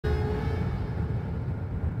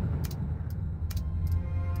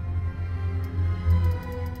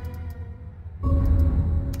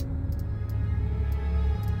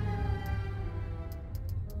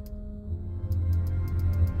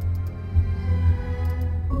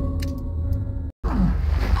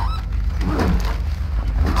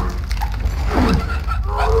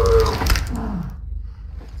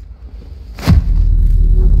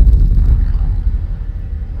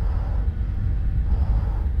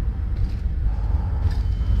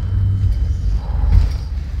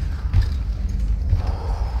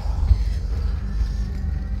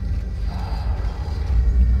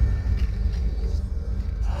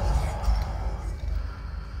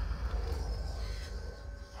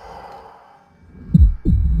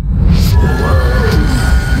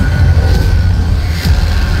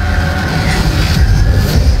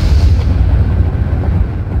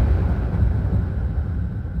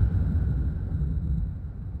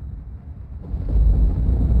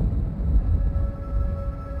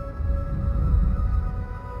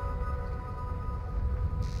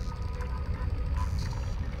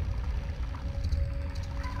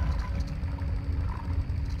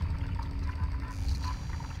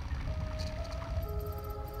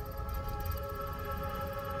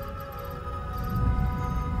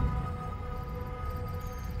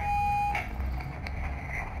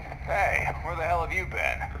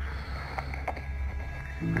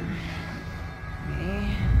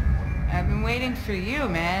Me? I've been waiting for you,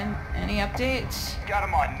 man. Any updates? Got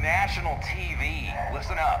him on national TV.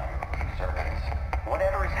 Listen up. Servants,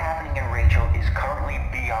 whatever is happening in Rachel is currently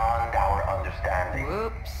beyond our understanding.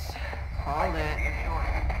 Whoops. Called it.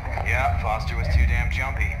 Yeah, Foster was too damn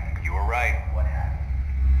jumpy. You were right. What happened?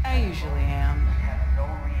 I usually am. We have no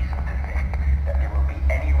reason to think that there will be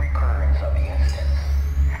any recurrence of the incident.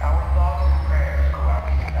 Our thoughts and prayers go out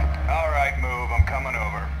to them. All right, move. I'm coming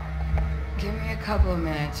over. Give me a couple of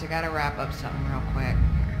minutes. I gotta wrap up something real quick.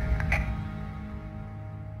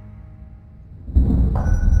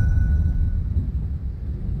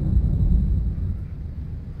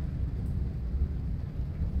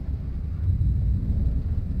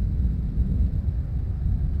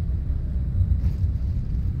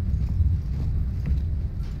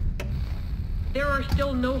 There are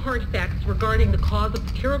still no hard facts regarding the cause of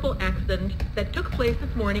the terrible accident that took place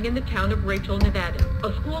this morning in the town of Rachel, Nevada.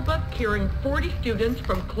 A school bus carrying 40 students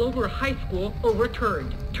from Clover High School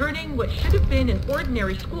overturned, turning what should have been an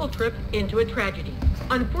ordinary school trip into a tragedy.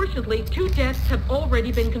 Unfortunately, 2 deaths have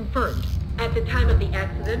already been confirmed. At the time of the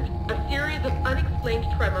accident, a series of unexplained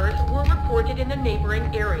tremors were reported in the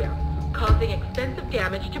neighboring area, causing extensive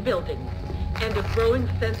damage to buildings, and a growing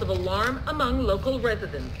sense of alarm among local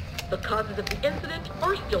residents. The causes of the incident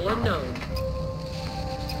are still unknown.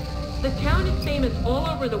 The town is famous all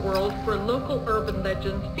over the world for local urban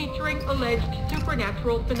legends featuring alleged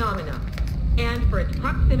supernatural phenomena, and for its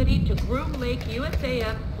proximity to Groom Lake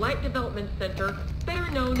USAF Flight Development Center, better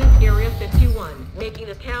known as Area 51, making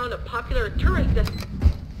the town a popular tourist destination.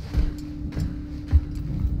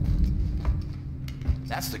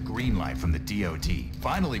 That's the green light from the DOT.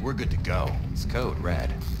 Finally, we're good to go. It's code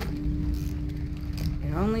red.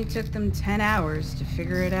 It only took them 10 hours to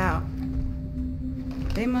figure it out.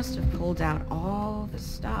 They must have pulled out all the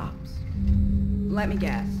stops. Let me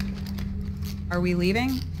guess. Are we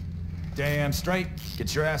leaving? Damn straight.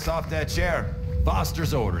 Get your ass off that chair.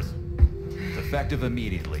 Foster's orders. It's effective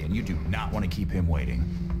immediately, and you do not want to keep him waiting.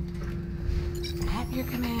 At your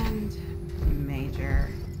command, Major.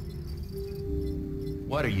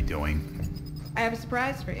 What are you doing? I have a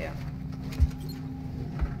surprise for you.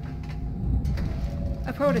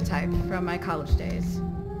 A prototype from my college days.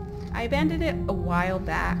 I abandoned it a while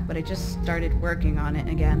back, but I just started working on it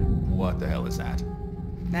again. What the hell is that?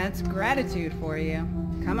 That's gratitude for you.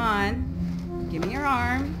 Come on, give me your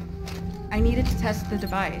arm. I needed to test the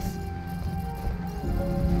device.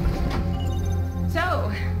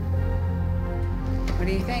 So, what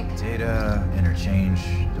do you think? Data interchange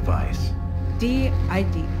device.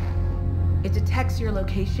 DID. It detects your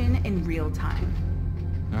location in real time.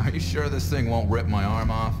 Are you sure this thing won't rip my arm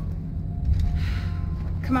off?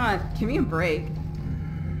 Come on, give me a break.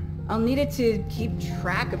 I'll need it to keep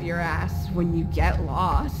track of your ass when you get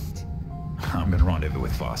lost. I'm gonna rendezvous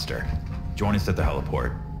with Foster. Join us at the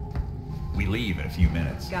heliport. We leave in a few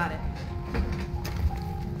minutes. Got it.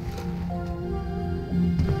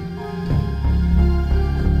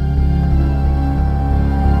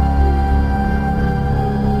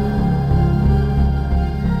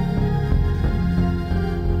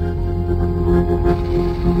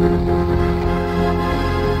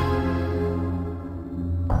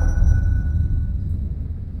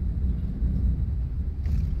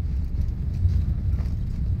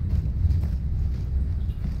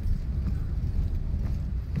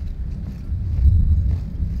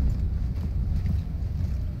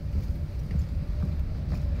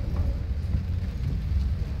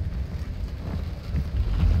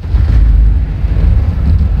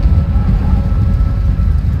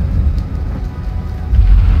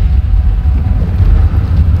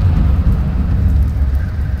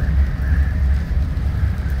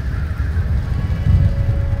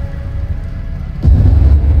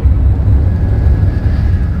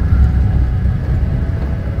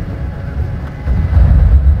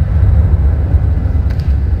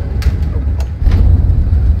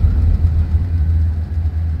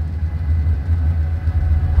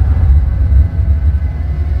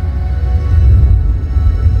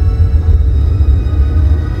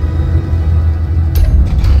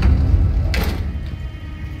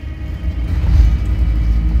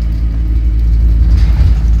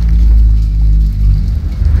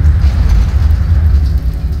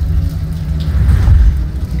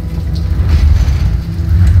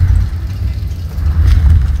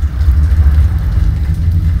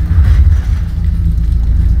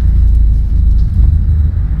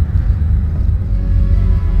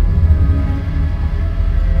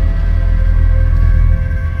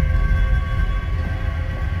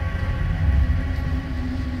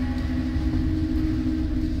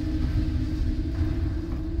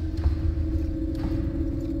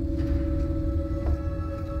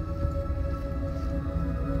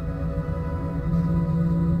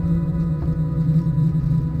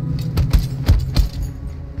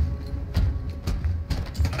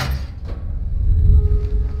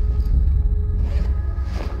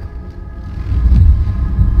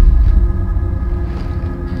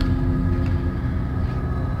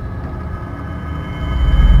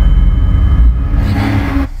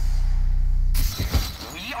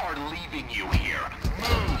 are leaving you here.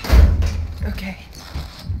 Move! Okay.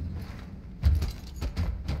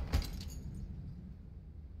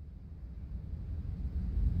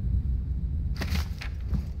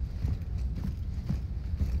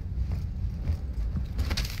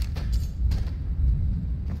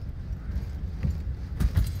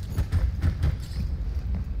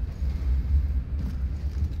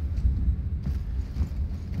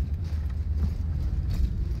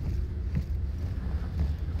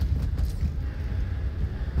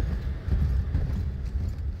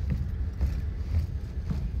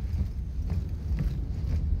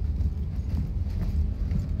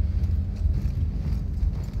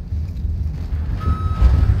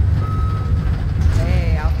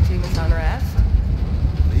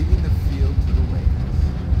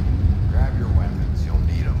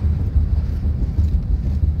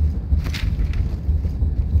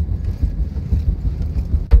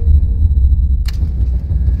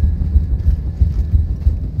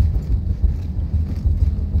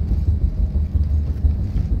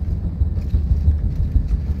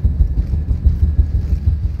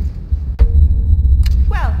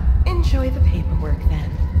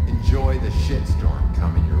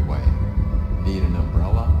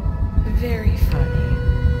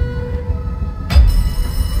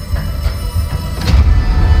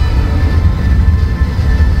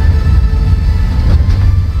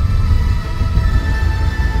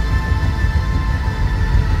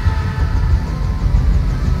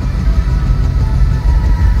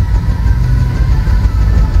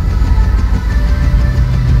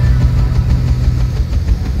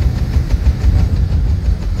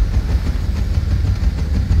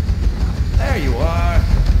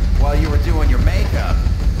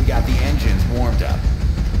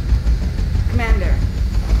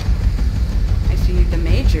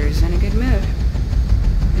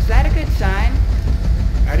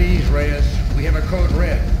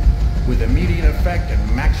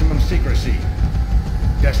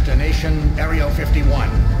 Destination Area 51.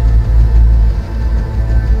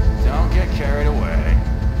 Don't get carried away.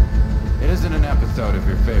 It isn't an episode of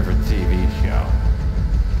your favorite TV show.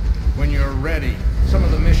 When you're ready, some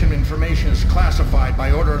of the mission information is classified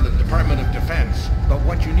by order of the Department of Defense. But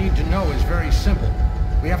what you need to know is very simple.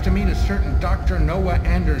 We have to meet a certain Dr. Noah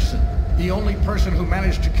Anderson, the only person who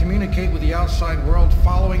managed to communicate with the outside world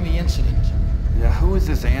following the incident. Yeah, who is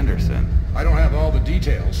this Anderson? I don't have all the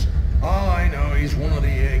details. All I know, he's one of the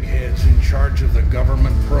eggheads in charge of the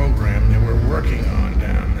government program they were working on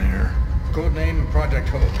down there. Codename Project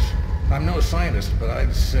Hoax. I'm no scientist, but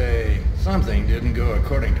I'd say something didn't go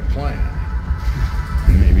according to plan.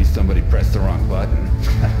 Maybe somebody pressed the wrong button.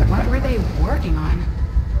 What were they working on?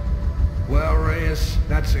 Well, Reyes,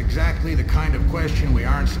 that's exactly the kind of question we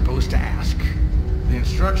aren't supposed to ask. The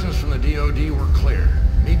instructions from the DoD were clear.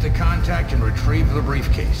 Meet the contact and retrieve the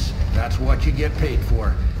briefcase. That's what you get paid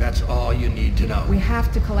for. That's all you need to know. We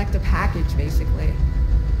have to collect a package, basically.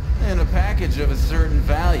 And a package of a certain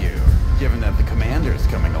value, given that the commander's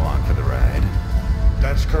coming along for the ride.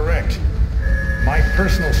 That's correct. My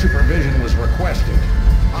personal supervision was requested.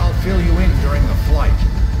 I'll fill you in during the flight.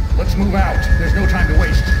 Let's move out. There's no time to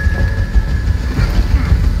waste.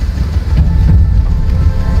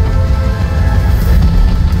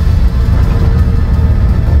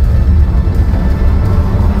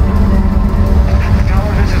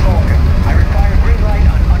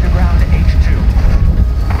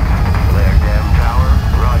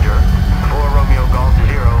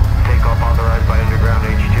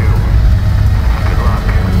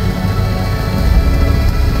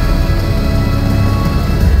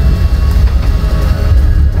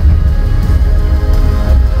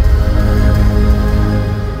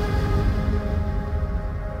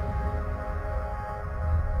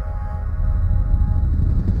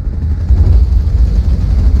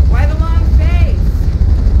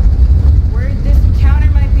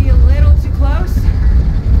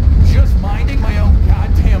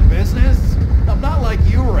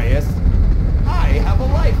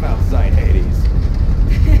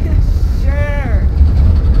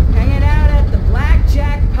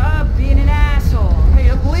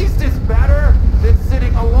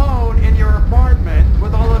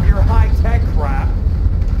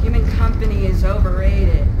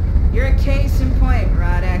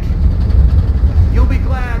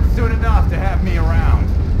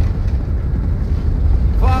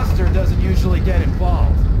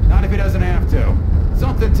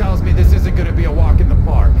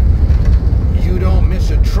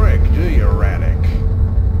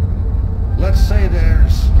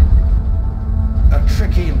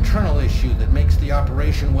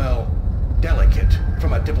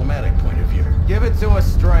 diplomatic point of view. Give it to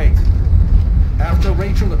us straight. After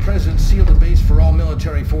Rachel, the president sealed the base for all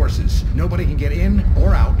military forces. Nobody can get in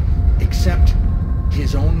or out except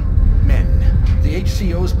his own men. The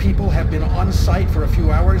HCO's people have been on site for a few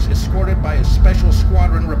hours, escorted by a special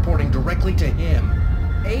squadron reporting directly to him.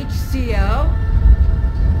 HCO?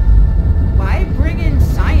 Why bring in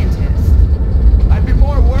scientists? I'd be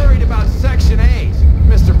more worried about Section 8.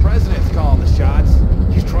 Mr. President's calling the shots.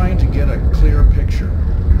 He's trying to get a clear picture.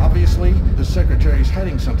 Obviously, the secretary's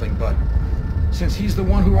hiding something, but since he's the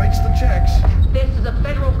one who writes the checks... This is a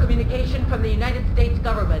federal communication from the United States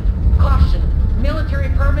government. Caution. Military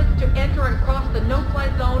permits to enter and cross the no-fly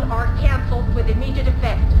zone are canceled with immediate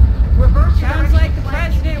effect. Reverse Sounds like the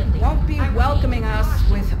flight president immediately. won't be I repeat, welcoming us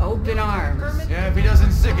caution. with open arms. Yeah, if he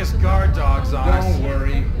doesn't sick his guard dogs on us. Don't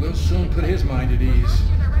worry, we'll soon put his mind at ease.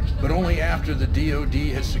 But only after the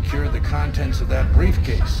DoD has secured the contents of that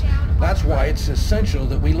briefcase. That's why it's essential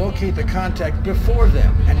that we locate the contact before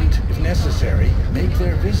them, and, if necessary, make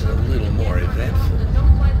their visit a little more eventful. The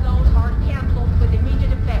no-fly zone are canceled with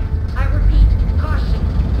immediate effect. I repeat, caution.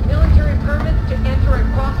 Military permits to enter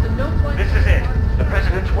and cross the no-fly zone. This is it. The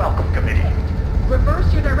President's Welcome Committee.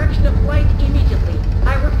 Reverse your direction of flight immediately.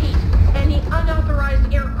 I repeat, any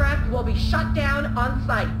unauthorized aircraft will be shot down on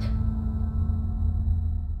sight.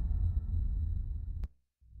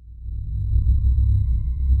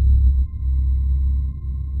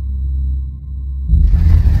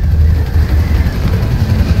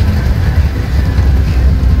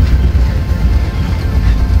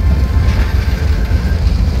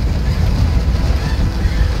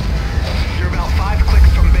 You're about 5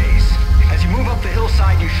 clicks from base. As you move up the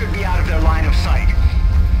hillside, you should be out of their line of sight.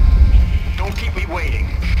 Don't keep me waiting.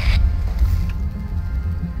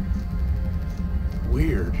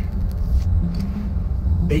 Weird.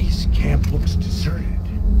 Base camp looks deserted.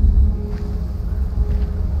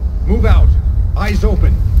 Move out. Eyes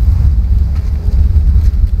open.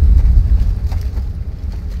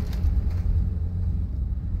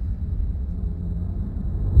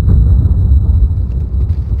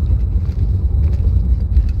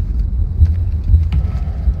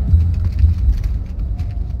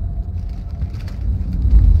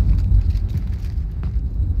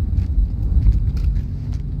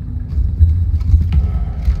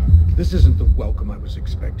 This isn't the welcome I was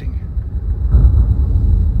expecting.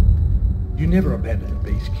 You never abandoned a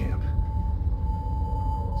base camp.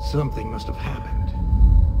 Something must have happened.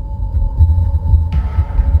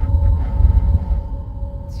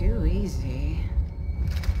 Too easy.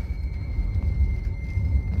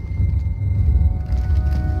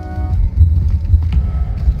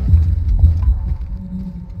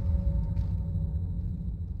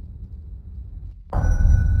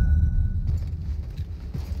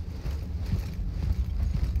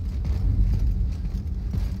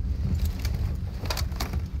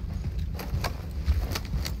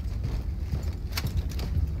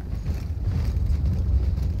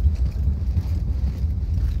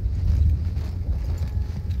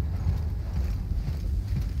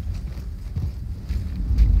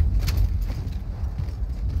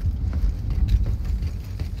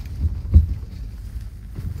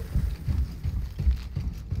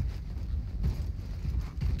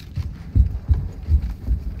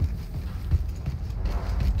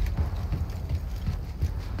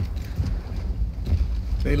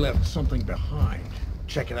 They left something behind.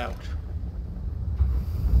 Check it out.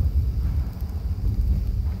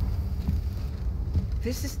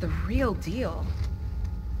 This is the real deal.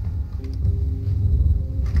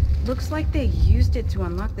 Looks like they used it to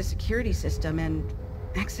unlock the security system and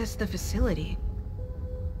access the facility.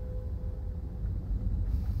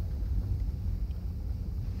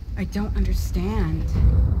 I don't understand.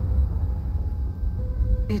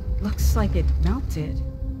 It looks like it melted.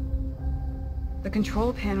 The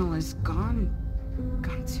control panel is gone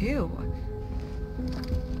too.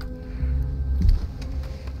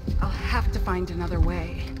 I'll have to find another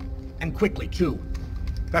way. And quickly, too.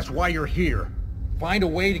 That's why you're here. Find a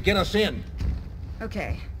way to get us in.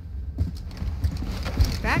 Okay.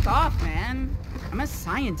 Back off, man. I'm a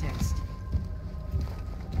scientist.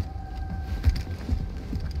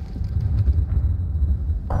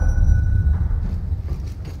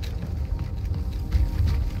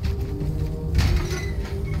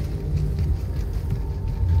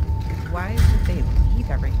 Why would they leave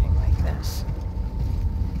everything like this?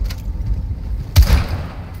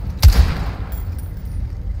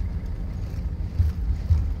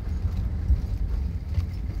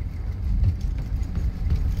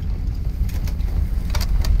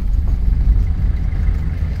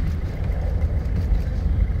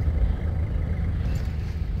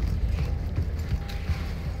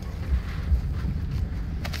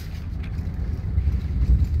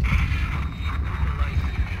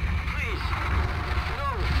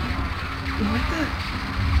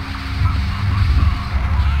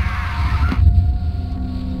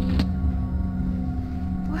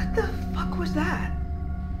 the fuck was that?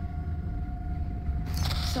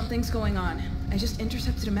 Something's going on. I just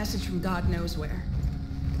intercepted a message from God knows where.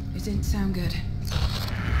 It didn't sound good.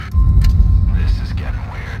 This is getting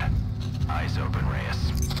weird. Eyes open, Reyes.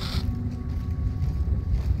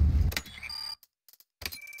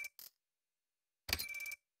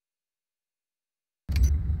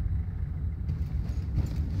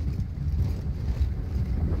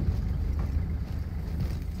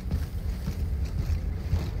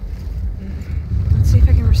 Let's see if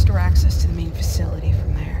I can restore access to the main facility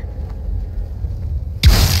from there.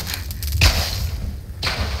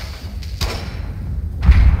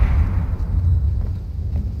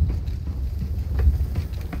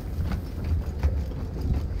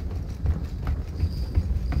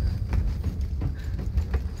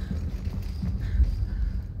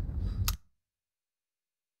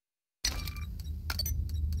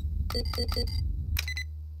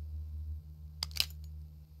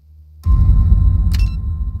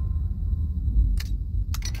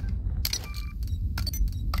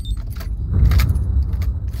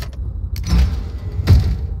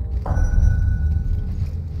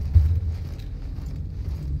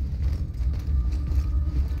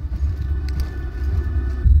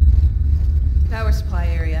 Power supply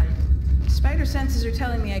area. Spider senses are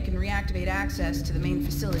telling me I can reactivate access to the main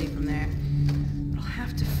facility from there. But I'll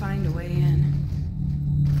have to find a way in.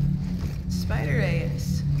 Spider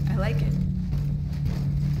AS. I like it.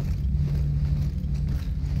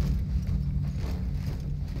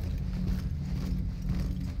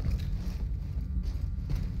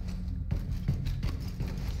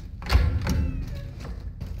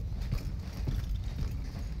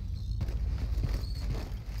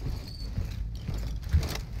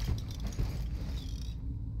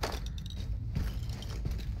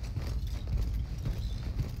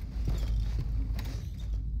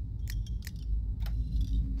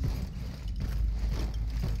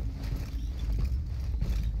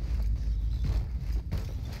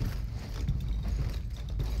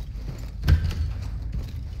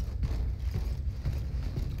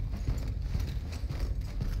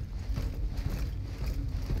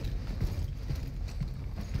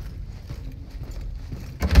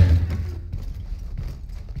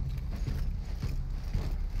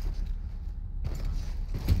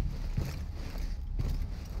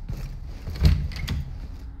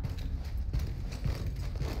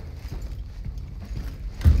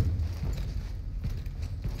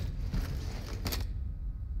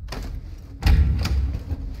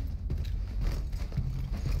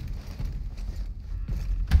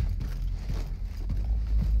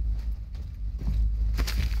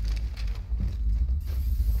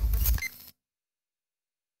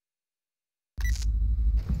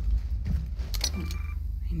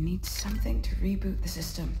 I need something to reboot the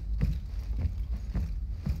system.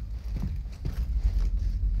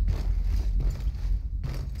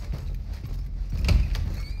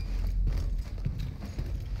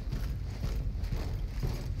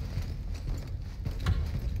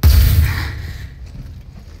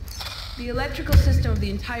 The electrical system of the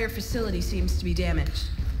entire facility seems to be damaged,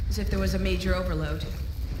 as if there was a major overload.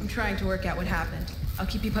 I'm trying to work out what happened. I'll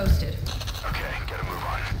keep you posted. Okay, gotta move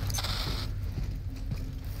on.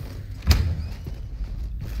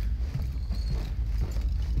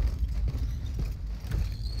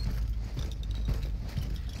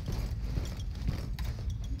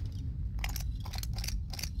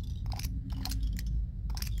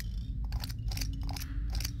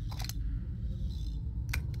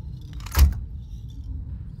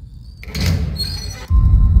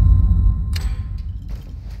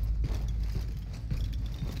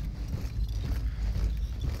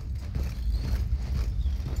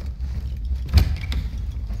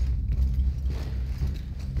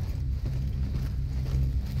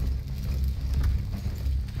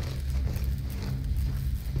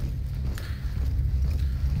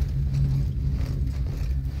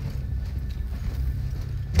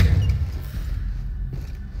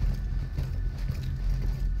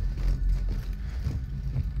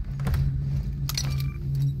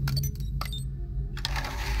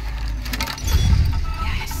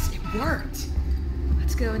 Worked.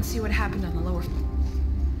 Let's go and see what happened on the lower floor.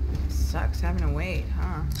 Sucks having to wait,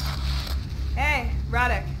 huh? Hey,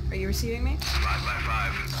 Radek, are you receiving me? 5 by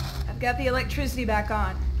 5. I've got the electricity back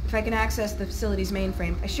on. If I can access the facility's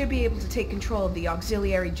mainframe, I should be able to take control of the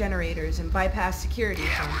auxiliary generators and bypass security.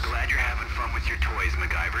 Yeah, we're glad you're having fun with your toys,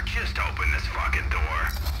 MacGyver. Just open this fucking door.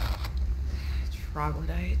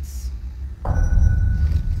 Troglodytes.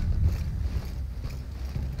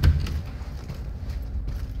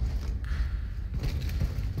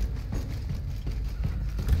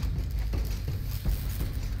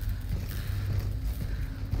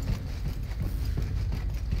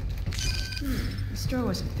 door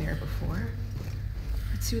wasn't there before.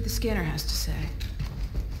 Let's see what the scanner has to say.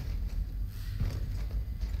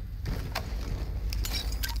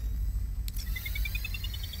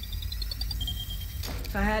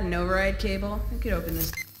 If I had an override cable, I could open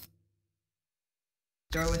this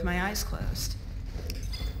door with my eyes closed.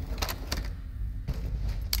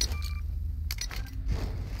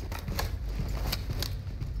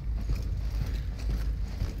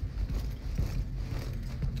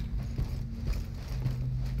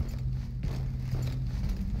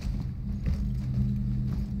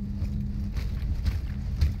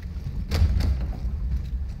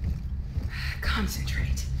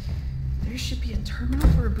 Concentrate. There should be a terminal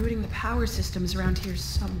for rebooting the power systems around here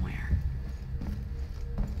somewhere.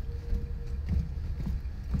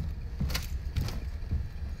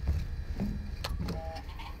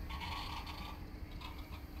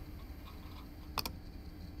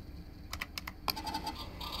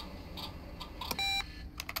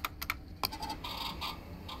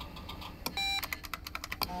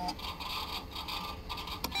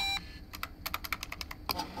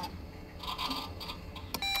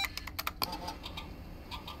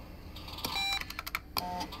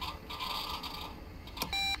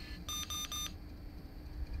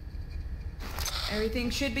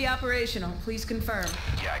 Everything should be operational. Please confirm.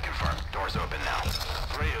 Yeah, I confirm. Door's open now.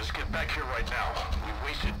 Reyes, get back here right now. We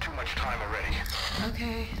wasted too much time already.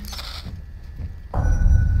 Okay.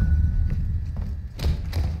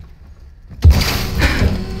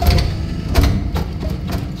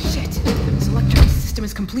 Shit! This electronic system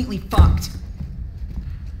is completely fucked.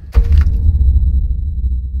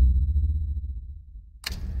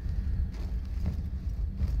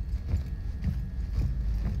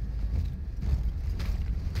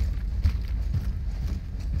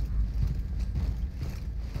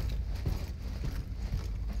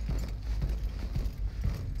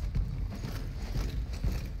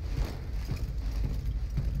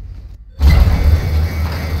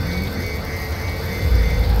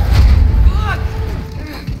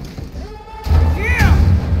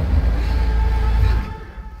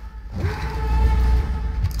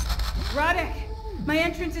 My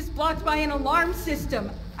entrance is blocked by an alarm system.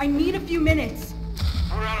 I need a few minutes.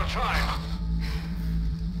 We're out of time.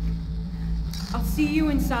 I'll see you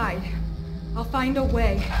inside. I'll find a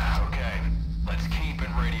way. Okay, let's keep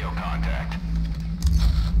in radio contact.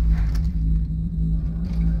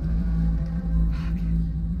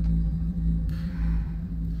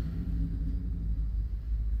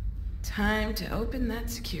 Time to open that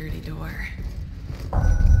security door.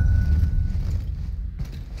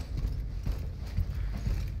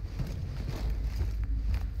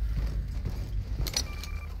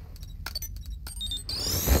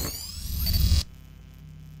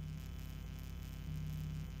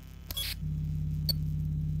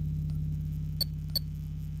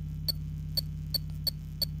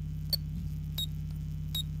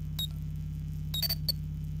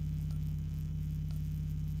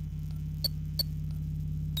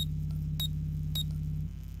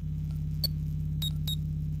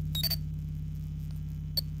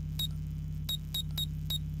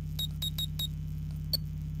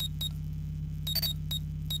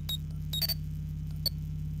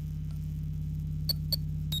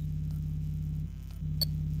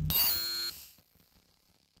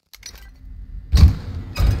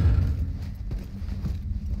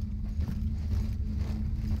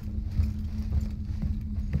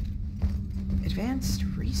 Advanced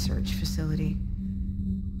research facility.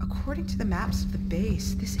 According to the maps of the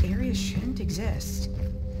base, this area shouldn't exist.